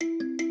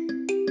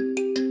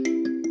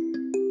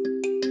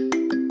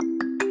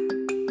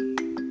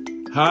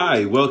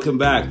Hi, welcome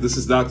back. This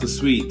is Dr.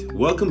 Sweet.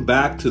 Welcome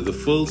back to the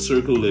Full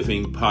Circle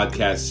Living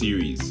podcast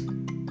series.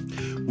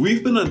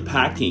 We've been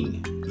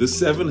unpacking the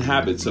 7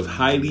 habits of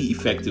highly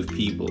effective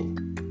people.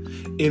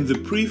 In the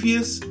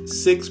previous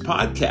 6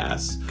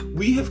 podcasts,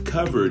 we have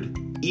covered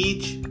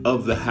each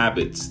of the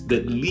habits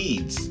that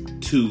leads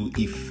to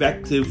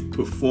effective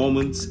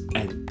performance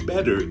and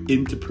better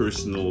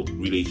interpersonal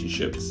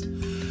relationships.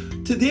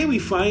 Today we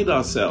find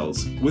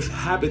ourselves with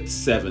habit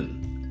 7.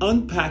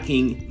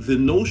 Unpacking the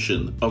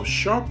notion of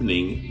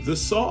sharpening the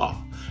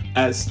saw,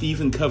 as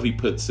Stephen Covey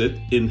puts it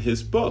in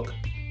his book.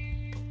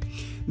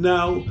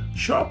 Now,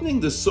 sharpening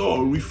the saw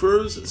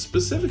refers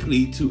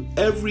specifically to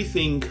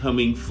everything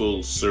coming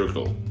full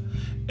circle,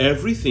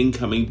 everything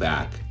coming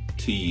back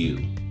to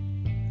you.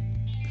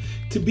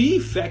 To be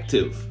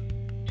effective,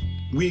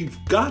 we've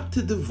got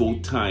to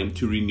devote time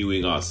to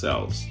renewing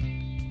ourselves.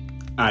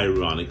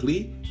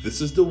 Ironically, this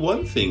is the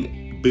one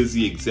thing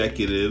busy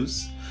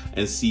executives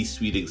and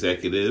C-suite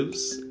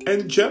executives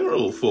and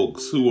general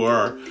folks who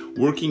are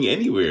working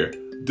anywhere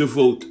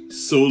devote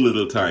so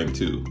little time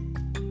to.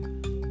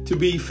 To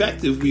be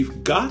effective,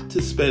 we've got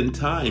to spend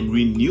time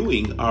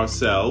renewing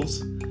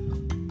ourselves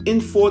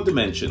in 4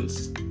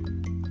 dimensions.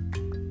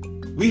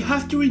 We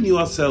have to renew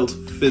ourselves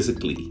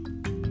physically,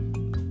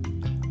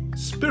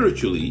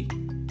 spiritually,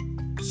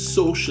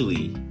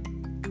 socially,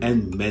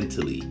 and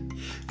mentally.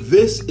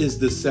 This is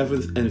the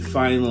 7th and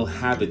final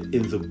habit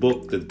in the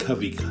book that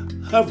Covey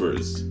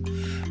covers,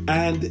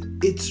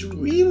 and it's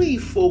really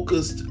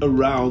focused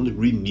around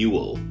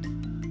renewal,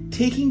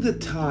 taking the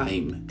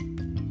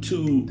time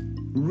to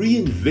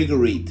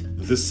reinvigorate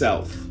the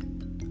self.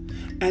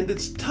 And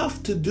it's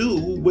tough to do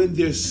when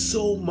there's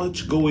so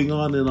much going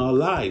on in our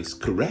lives,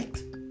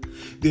 correct?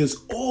 There's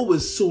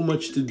always so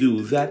much to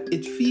do that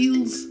it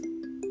feels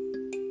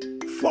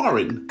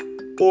foreign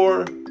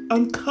or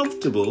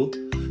uncomfortable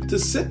to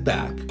sit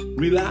back,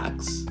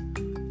 relax,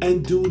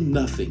 and do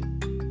nothing.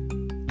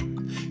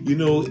 You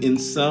know, in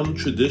some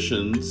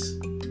traditions,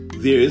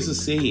 there is a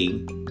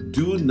saying,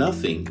 do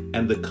nothing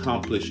and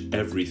accomplish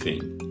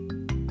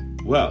everything.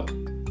 Well,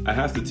 I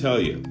have to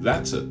tell you,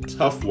 that's a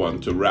tough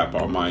one to wrap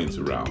our minds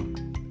around.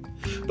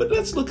 But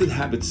let's look at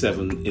habit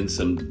 7 in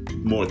some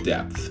more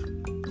depth.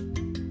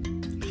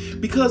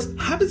 Because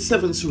habit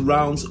 7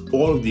 surrounds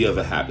all of the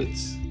other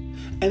habits,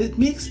 and it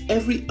makes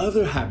every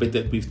other habit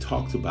that we've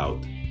talked about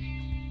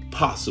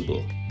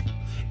possible.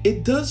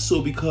 It does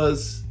so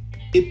because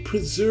it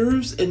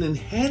preserves and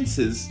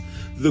enhances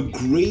the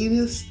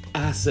greatest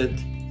asset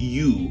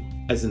you,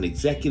 as an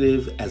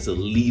executive, as a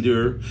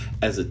leader,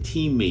 as a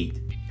teammate,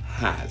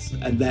 has.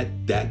 And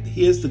that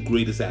here's the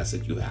greatest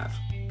asset you have: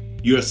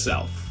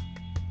 yourself.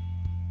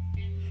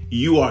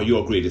 You are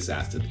your greatest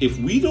asset. If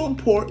we don't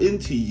pour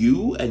into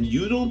you and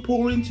you don't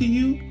pour into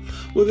you,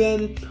 well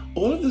then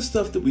all of the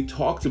stuff that we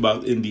talked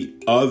about in the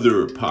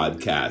other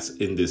podcasts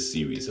in this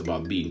series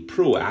about being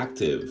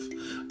proactive,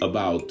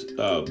 about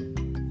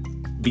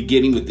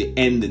beginning with the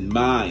end in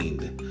mind,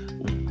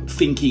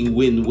 thinking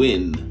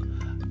win-win,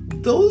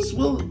 those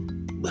will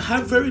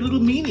have very little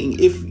meaning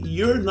if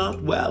you're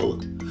not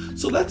well.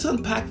 So let's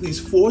unpack these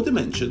 4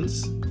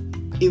 dimensions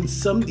in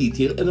some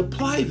detail and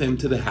apply them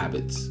to the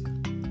habits.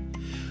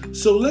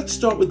 So let's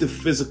start with the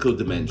physical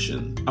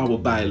dimension, our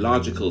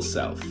biological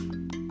self.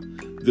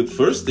 The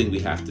first thing we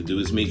have to do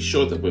is make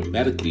sure that we're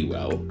medically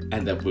well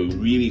and that we're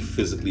really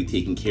physically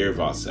taking care of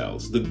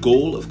ourselves. The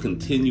goal of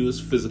continuous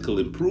physical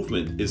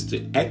improvement is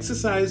to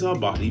exercise our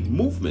body,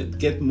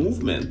 get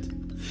movement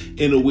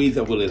in a way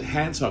that will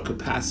enhance our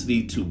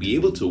capacity to be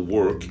able to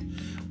work,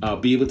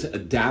 be able to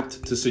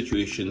adapt to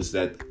situations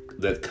that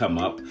come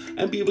up,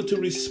 and be able to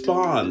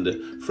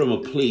respond from a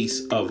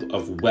place of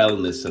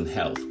wellness and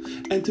health.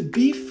 And to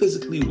be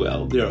physically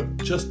well, there are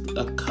just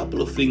a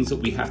couple of things that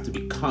we have to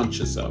be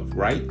conscious of,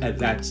 right? And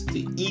that's to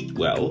eat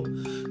well,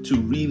 to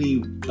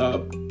really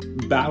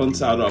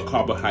balance out our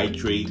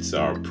carbohydrates,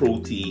 our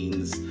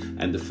proteins,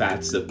 and the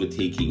fats that we're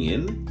taking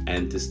in,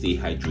 and to stay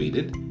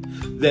hydrated.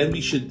 Then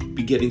we should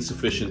be getting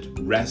sufficient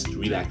rest,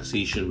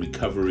 relaxation,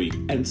 recovery,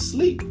 and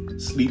sleep.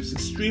 Sleep's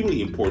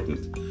extremely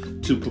important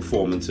to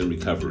performance and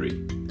recovery.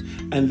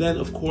 And then,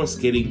 of course,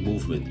 getting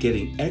movement,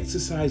 getting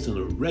exercise on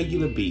a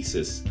regular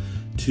basis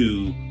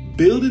to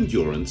build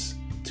endurance,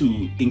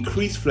 to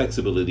increase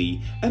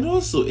flexibility, and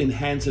also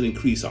enhance and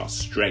increase our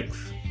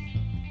strength.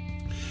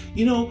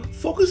 You know,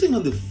 focusing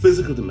on the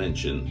physical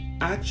dimension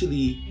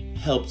actually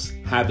helps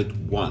habit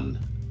 1.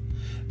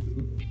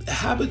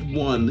 Habit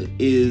 1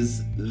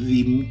 is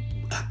the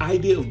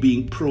idea of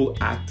being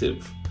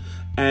proactive.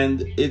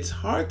 And it's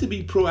hard to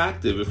be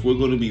proactive if we're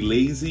going to be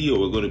lazy or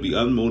we're going to be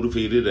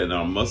unmotivated and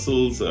our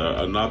muscles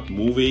are not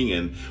moving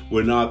and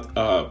we're not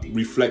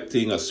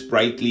reflecting a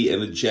sprightly,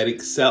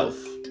 energetic self.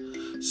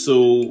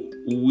 So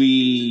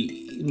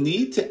we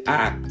need to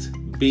act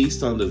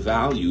based on the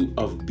value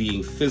of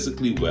being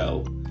physically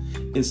well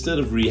instead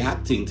of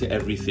reacting to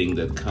everything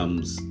that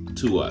comes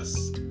to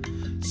us.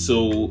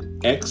 So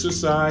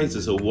exercise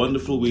is a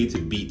wonderful way to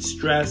beat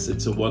stress.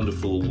 It's a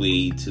wonderful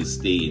way to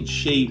stay in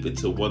shape.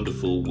 It's a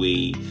wonderful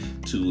way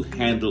to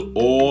handle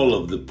all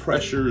of the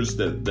pressures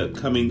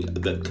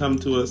that come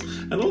to us,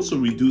 and also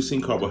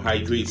reducing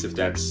carbohydrates if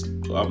that's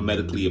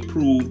medically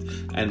approved,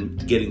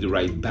 and getting the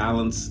right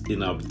balance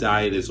in our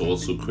diet is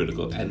also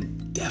critical. And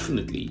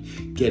definitely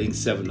getting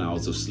 7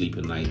 hours of sleep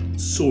a night,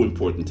 so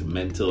important to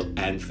mental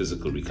and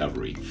physical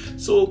recovery.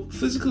 So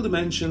physical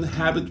dimension,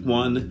 habit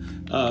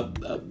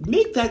 1,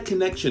 make that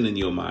connection in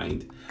your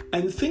mind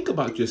and think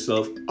about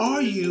yourself.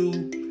 Are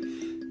you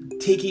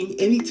taking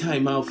any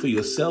time out for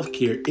your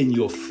self-care in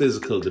your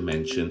physical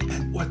dimension,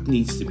 and what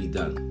needs to be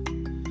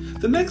done?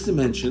 The next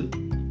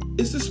dimension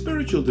is the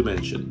spiritual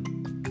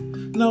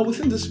dimension. Now,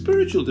 within the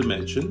spiritual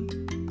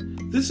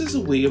dimension, this is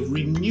a way of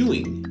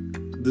renewing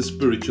the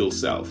spiritual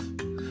self.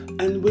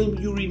 And when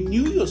you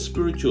renew your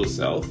spiritual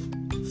self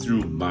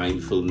through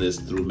mindfulness,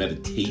 through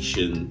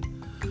meditation,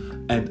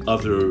 and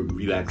other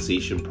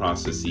relaxation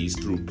processes,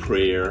 through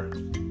prayer,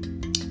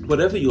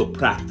 whatever your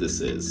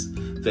practice is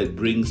that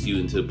brings you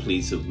into a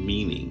place of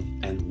meaning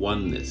and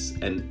oneness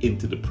and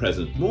into the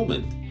present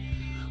moment,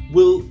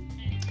 will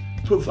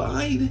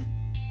provide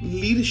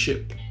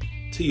leadership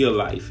to your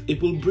life.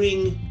 It will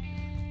bring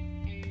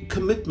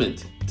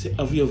commitment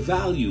of your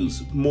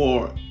values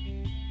more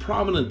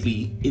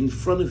prominently in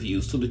front of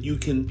you so that you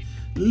can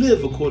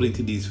live according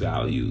to these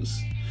values.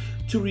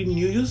 To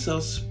renew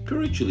yourself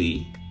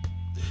spiritually,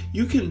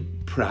 you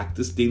can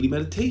practice daily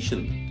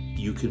meditation.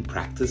 You can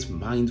practice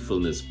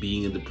mindfulness,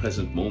 being in the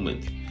present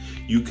moment.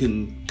 You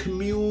can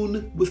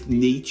commune with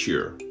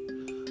nature.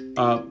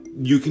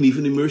 You can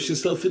even immerse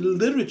yourself in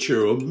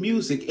literature or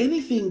music,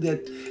 anything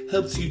that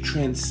helps you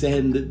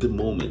transcend the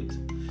moment.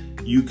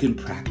 You can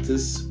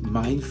practice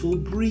mindful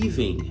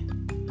breathing.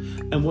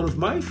 And one of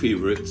my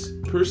favorites,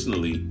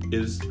 personally,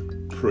 is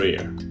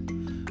prayer.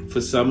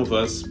 For some of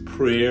us,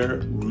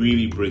 prayer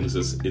really brings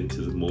us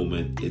into the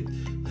moment. It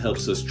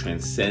helps us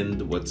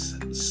transcend what's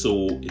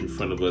so in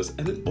front of us,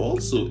 and it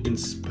also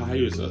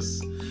inspires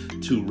us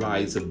to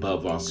rise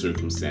above our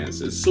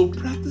circumstances. So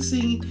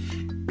practicing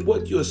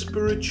what your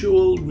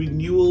spiritual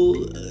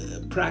renewal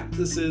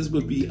practices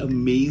will be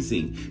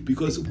amazing,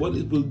 because what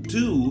it will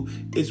do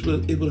is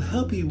it will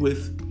help you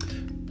with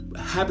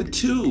habit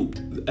 2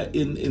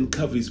 in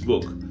Covey's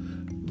book.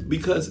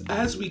 Because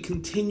as we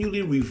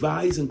continually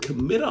revise and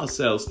commit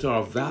ourselves to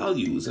our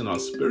values and our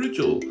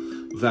spiritual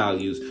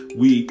values,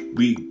 we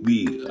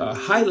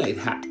highlight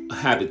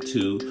habit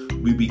 2.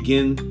 We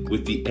begin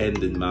with the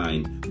end in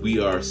mind. We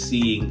are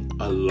seeing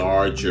a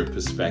larger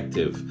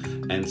perspective,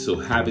 and so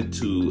habit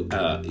 2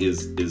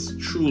 is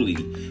truly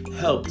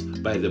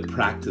helped by the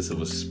practice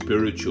of a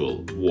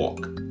spiritual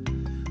walk.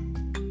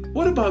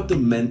 What about the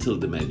mental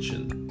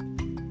dimension?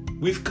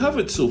 We've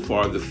covered so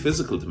far the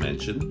physical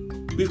dimension.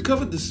 We've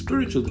covered the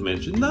spiritual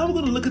dimension. Now we're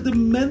going to look at the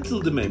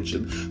mental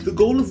dimension. The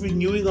goal of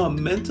renewing our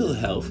mental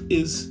health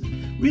is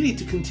really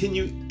to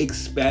continue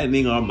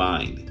expanding our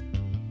mind.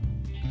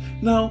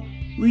 Now,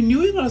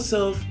 renewing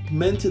ourselves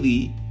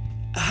mentally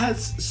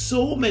has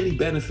so many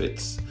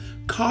benefits.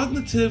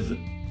 Cognitive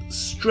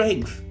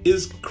strength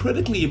is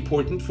critically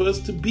important for us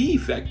to be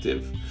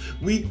effective.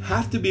 We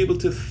have to be able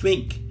to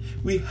think.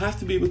 We have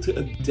to be able to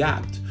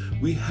adapt.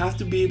 We have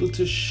to be able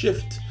to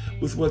shift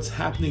with what's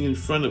happening in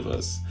front of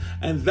us.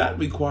 And that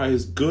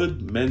requires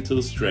good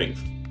mental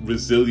strength,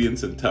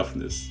 resilience, and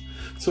toughness.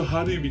 So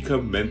how do you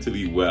become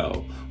mentally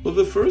well? Well,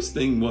 the first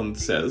thing one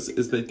says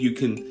is that you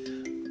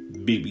can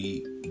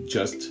maybe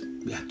just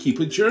keep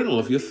a journal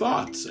of your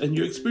thoughts and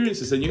your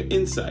experiences and your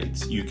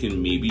insights. You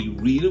can maybe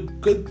read a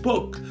good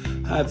book,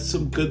 have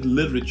some good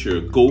literature,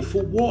 go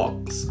for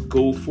walks,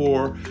 go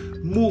for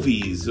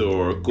movies,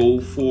 or go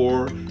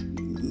for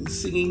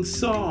singing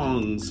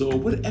songs, or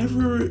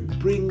whatever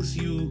brings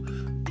you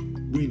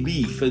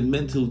relief and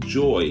mental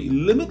joy.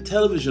 Limit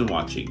television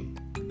watching.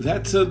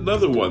 That's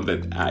another one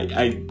that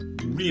I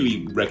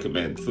really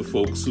recommend for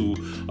folks who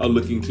are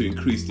looking to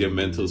increase their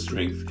mental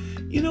strength.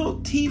 You know,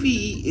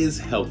 TV is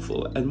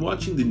helpful and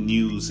watching the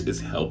news is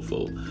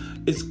helpful.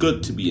 It's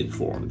good to be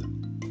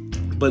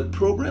informed. But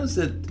programs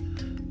that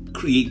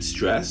create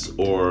stress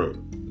or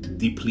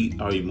deplete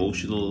our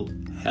emotional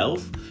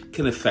health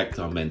can affect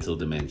our mental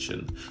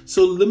dimension.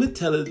 So limit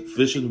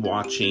television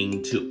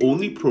watching to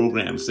only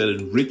programs that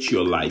enrich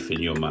your life and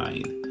your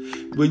mind.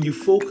 When you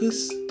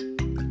focus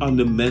on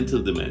the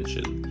mental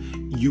dimension,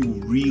 you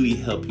really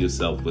help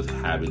yourself with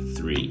habit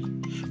 3,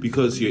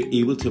 because you're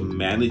able to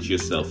manage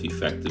yourself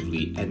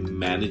effectively and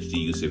manage the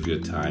use of your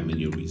time and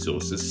your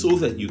resources so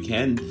that you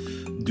can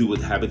do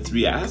what habit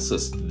 3 asks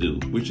us to do,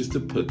 which is to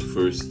put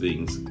first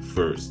things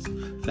first.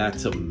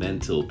 That's a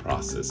mental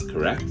process,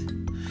 correct?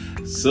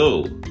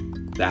 So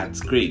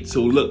that's great.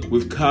 So look,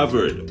 we've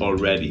covered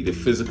already the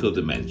physical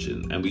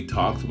dimension, and we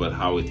talked about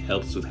how it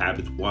helps with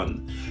habit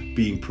 1,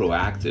 being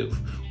proactive.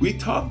 We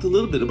talked a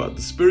little bit about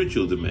the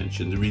spiritual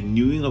dimension. The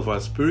renewing of our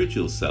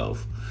spiritual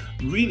self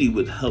really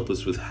would help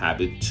us with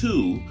habit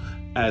 2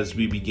 as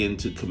we begin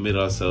to commit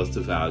ourselves to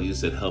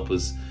values that help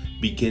us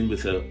begin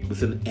with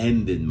an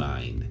end in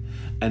mind.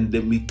 And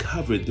then we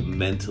covered the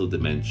mental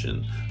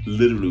dimension.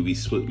 Literally, we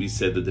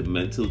said that the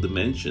mental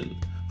dimension,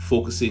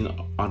 focusing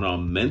on our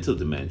mental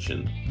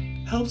dimension,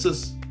 helps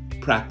us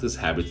practice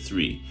habit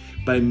 3.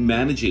 By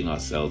managing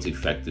ourselves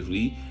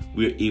effectively,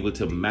 we're able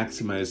to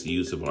maximize the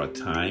use of our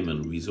time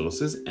and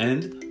resources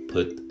and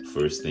put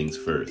first things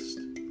first.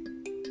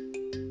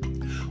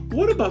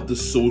 What about the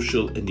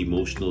social and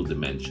emotional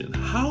dimension?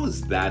 How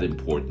is that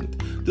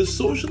important? The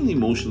social and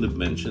emotional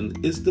dimension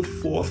is the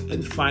 4th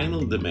and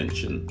final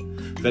dimension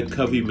that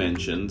Covey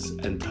mentions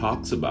and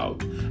talks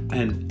about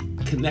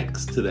and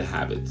connects to the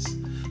habits.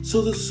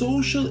 So the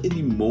social and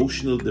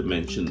emotional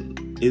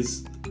dimension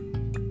is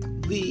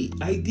the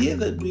idea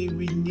that we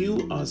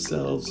renew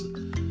ourselves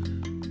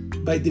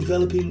by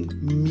developing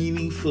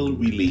meaningful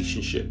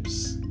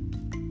relationships.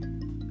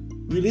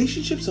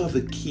 Relationships are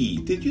the key.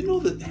 Did you know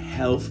that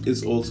health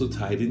is also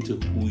tied into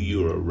who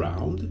you're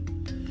around?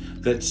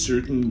 That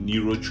certain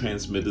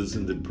neurotransmitters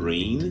in the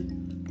brain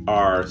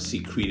are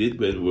secreted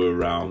when we're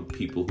around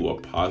people who are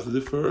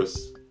positive for us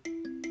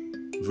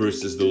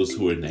versus those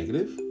who are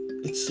negative?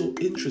 It's so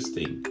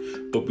interesting,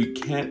 but we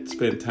can't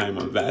spend time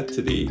on that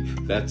today.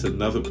 That's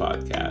another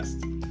podcast.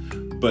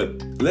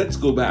 But let's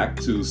go back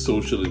to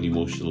social and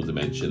emotional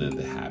dimension and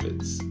the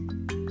habits.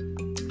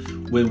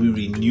 When we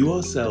renew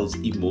ourselves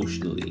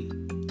emotionally,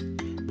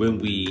 when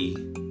we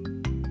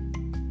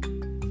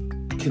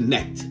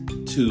connect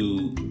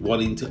to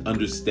wanting to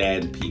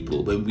understand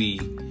people, when we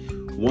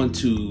want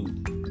to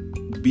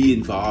be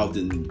involved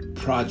in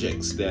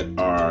projects that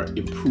are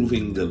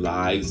improving the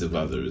lives of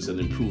others and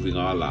improving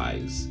our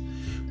lives,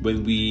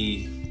 when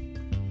we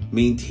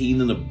maintain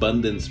an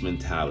abundance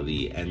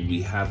mentality and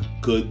we have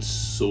good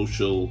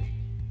social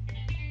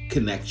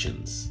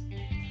connections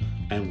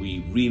and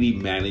we really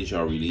manage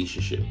our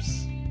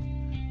relationships,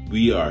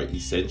 we are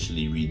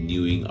essentially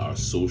renewing our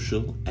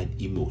social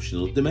and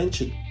emotional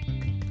dimension.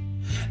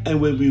 And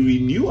when we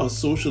renew our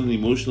social and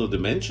emotional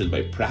dimension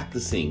by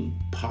practicing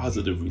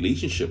positive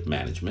relationship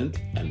management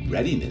and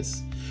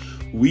readiness,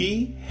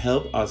 we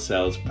help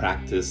ourselves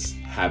practice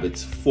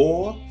habits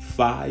 4,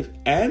 5,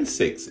 and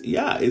 6.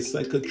 Yeah, it's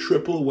like a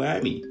triple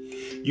whammy.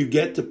 You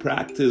get to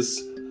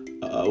practice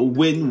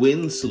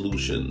win-win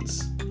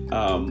solutions.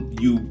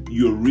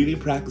 You're really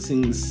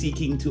practicing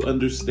seeking to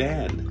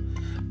understand,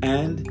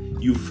 and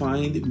you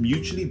find a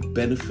mutually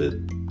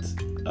beneficial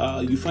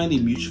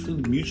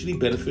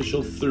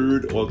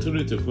third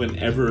alternative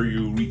whenever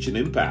you reach an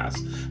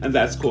impasse, and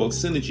that's called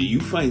synergy.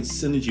 You find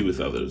synergy with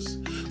others.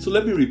 So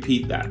let me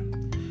repeat that.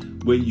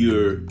 When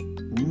you're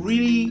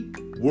really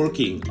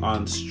working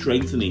on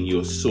strengthening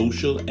your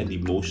social and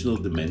emotional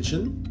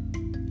dimension,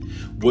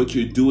 what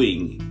you're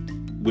doing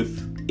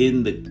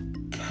within the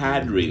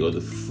cadre or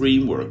the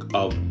framework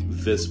of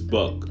this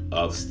book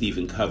of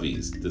Stephen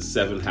Covey's, The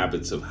 7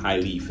 Habits of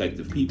Highly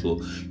Effective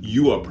People,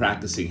 you are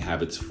practicing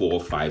habits 4,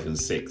 5, and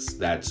 6.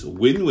 That's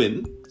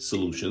win-win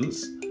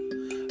solutions.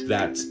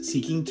 That's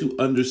seeking to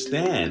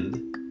understand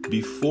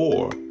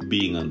before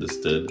being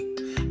understood.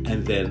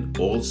 And then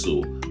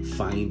also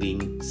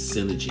finding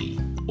synergy.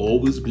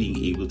 Always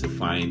being able to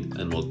find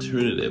an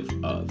alternative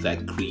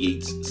that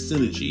creates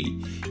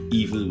synergy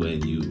even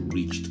when you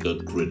reached a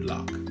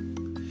gridlock.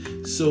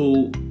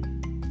 So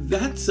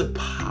that's a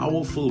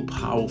powerful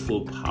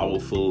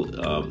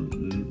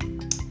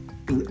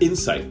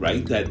insight,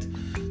 right? That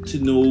to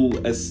know,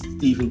 as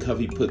Stephen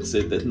Covey puts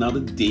it, that not a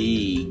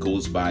day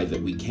goes by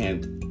that we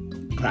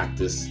can't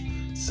practice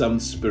some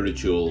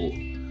spiritual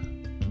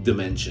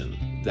dimension,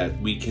 that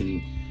we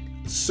can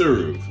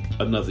serve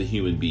another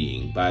human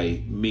being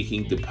by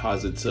making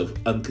deposits of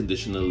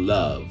unconditional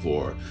love,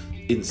 or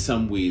in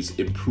some ways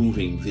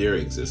improving their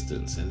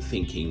existence and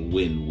thinking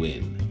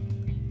win-win.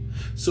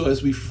 So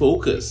as we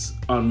focus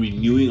on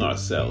renewing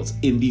ourselves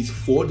in these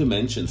 4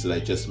 dimensions that I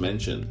just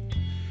mentioned,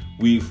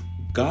 we've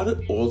got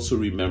to also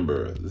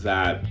remember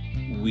that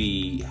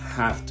we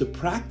have to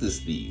practice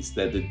these,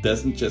 that it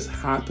doesn't just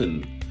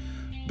happen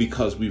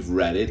because we've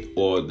read it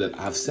or that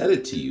I've said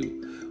it to you.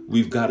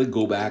 We've got to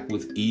go back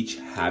with each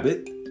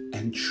habit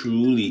and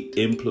truly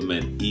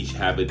implement each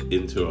habit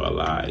into our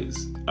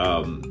lives.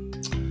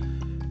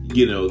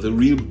 The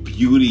real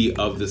beauty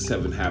of the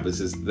 7 habits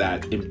is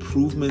that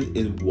improvement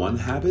in one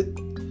habit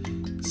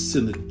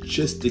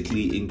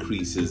synergistically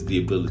increases the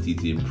ability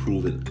to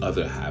improve in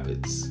other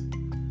habits.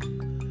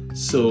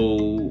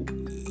 So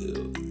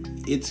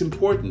it's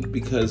important,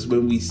 because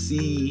when we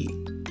see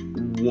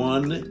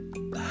one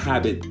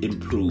habit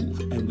improve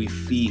and we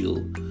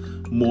feel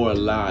more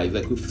alive,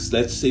 like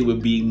let's say we're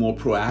being more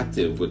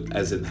proactive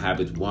as in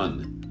habit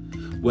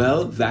 1,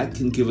 well, that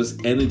can give us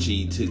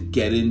energy to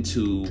get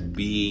into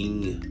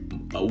being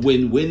a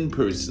win-win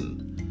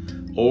person.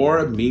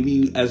 Or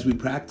maybe as we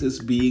practice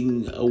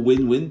being a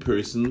win-win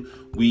person,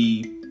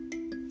 we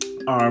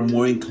are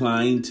more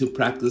inclined to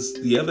practice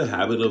the other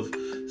habit of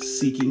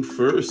seeking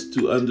first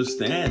to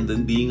understand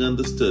and being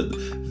understood.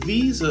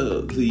 These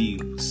are the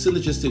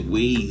synergistic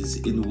ways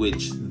in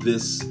which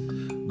this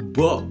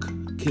book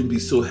can be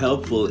so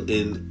helpful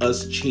in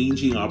us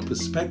changing our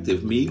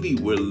perspective. Maybe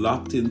we're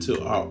locked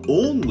into our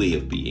own way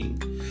of being,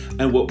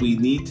 and what we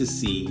need to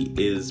see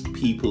is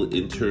people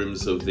in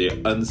terms of their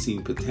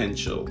unseen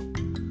potential.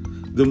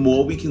 The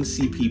more we can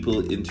see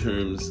people in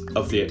terms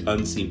of their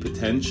unseen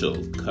potential,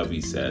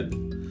 Covey said,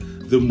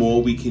 the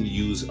more we can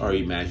use our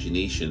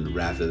imagination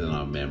rather than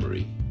our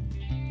memory.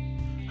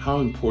 How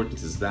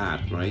important is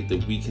that, right?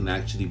 That we can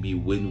actually be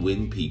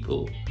win-win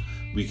people.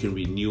 We can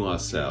renew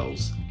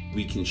ourselves.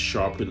 We can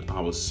sharpen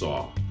our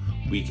saw.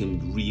 We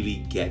can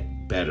really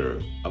get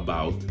better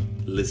about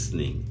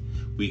listening.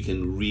 We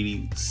can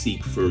really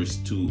seek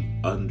first to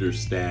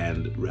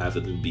understand rather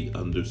than be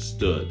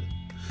understood.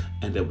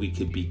 And that we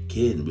can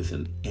begin with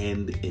an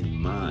end in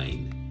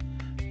mind.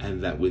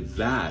 And that with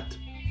that,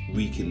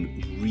 we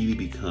can really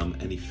become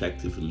an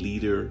effective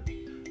leader,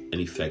 an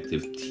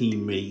effective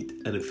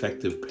teammate, an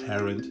effective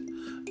parent,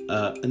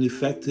 an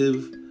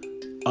effective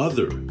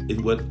other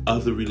in what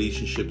other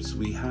relationships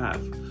we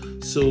have.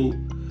 So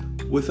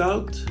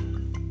without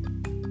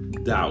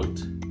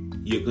doubt,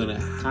 you're going to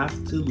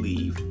have to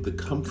leave the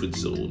comfort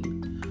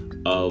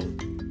zone of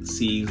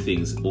seeing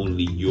things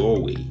only your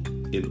way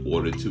in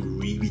order to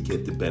really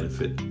get the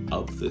benefit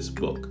of this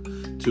book,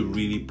 to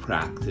really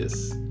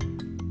practice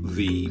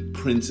the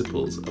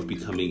principles of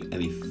becoming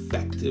an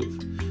effective,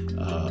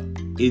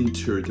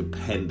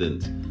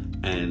 interdependent,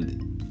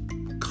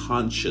 and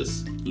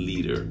conscious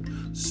leader.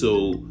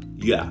 So,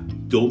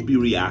 don't be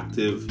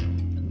reactive,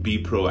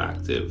 be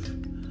proactive.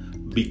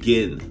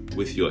 Begin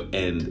with your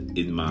end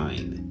in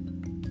mind.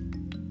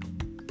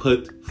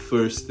 Put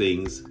first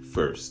things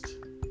first.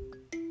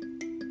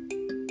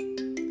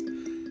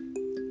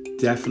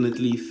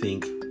 Definitely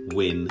think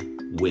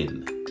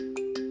win-win.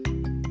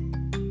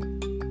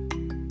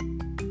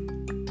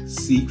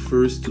 Seek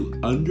first to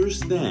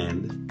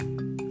understand,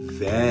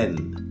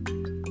 then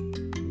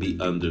be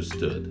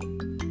understood.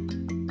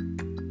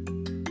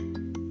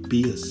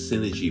 Be a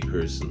synergy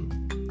person.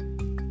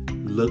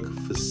 Look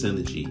for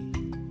synergy.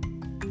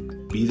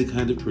 Be the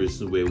kind of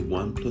person where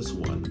 1 +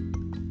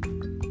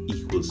 1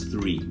 equals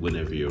 3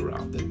 whenever you're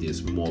around. That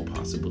there's more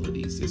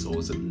possibilities. There's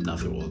always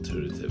another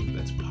alternative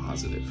that's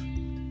positive.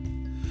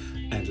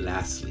 And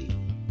lastly,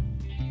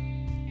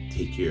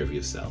 take care of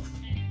yourself.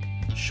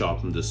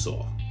 Sharpen the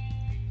saw.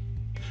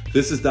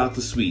 This is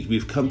Dr. Sweet.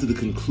 We've come to the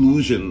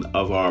conclusion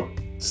of our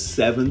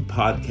 7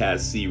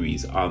 podcast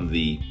series on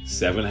the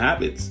 7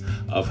 habits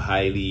of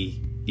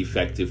highly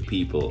effective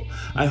people.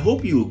 I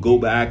hope you will go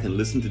back and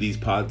listen to these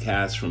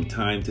podcasts from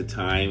time to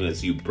time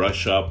as you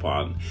brush up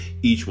on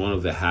each one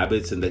of the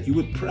habits, and that you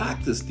would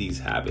practice these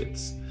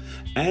habits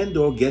and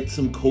or get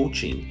some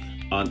coaching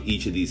on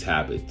each of these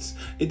habits.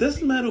 It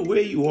doesn't matter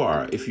where you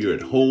are, if you're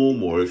at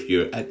home or if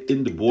you're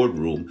in the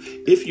boardroom.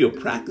 If you're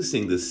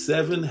practicing the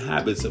 7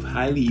 habits of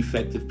highly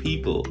effective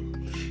people,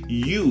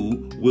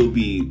 you will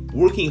be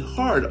working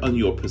hard on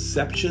your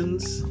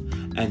perceptions,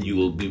 and you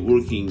will be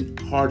working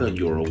hard on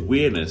your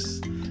awareness,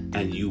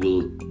 and you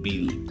will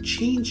be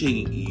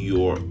changing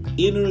your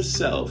inner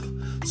self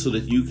so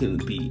that you can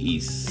be a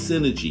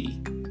synergy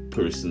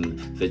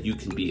person, that you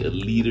can be a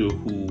leader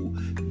who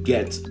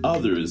gets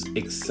others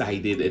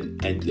excited,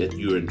 and that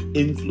you're an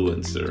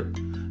influencer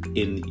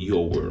in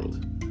your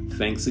world.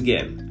 Thanks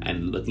again,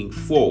 and looking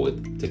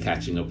forward to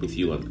catching up with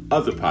you on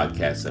other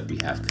podcasts that we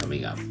have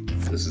coming up.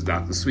 This is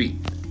Dr. Sweet.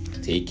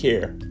 Take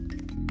care.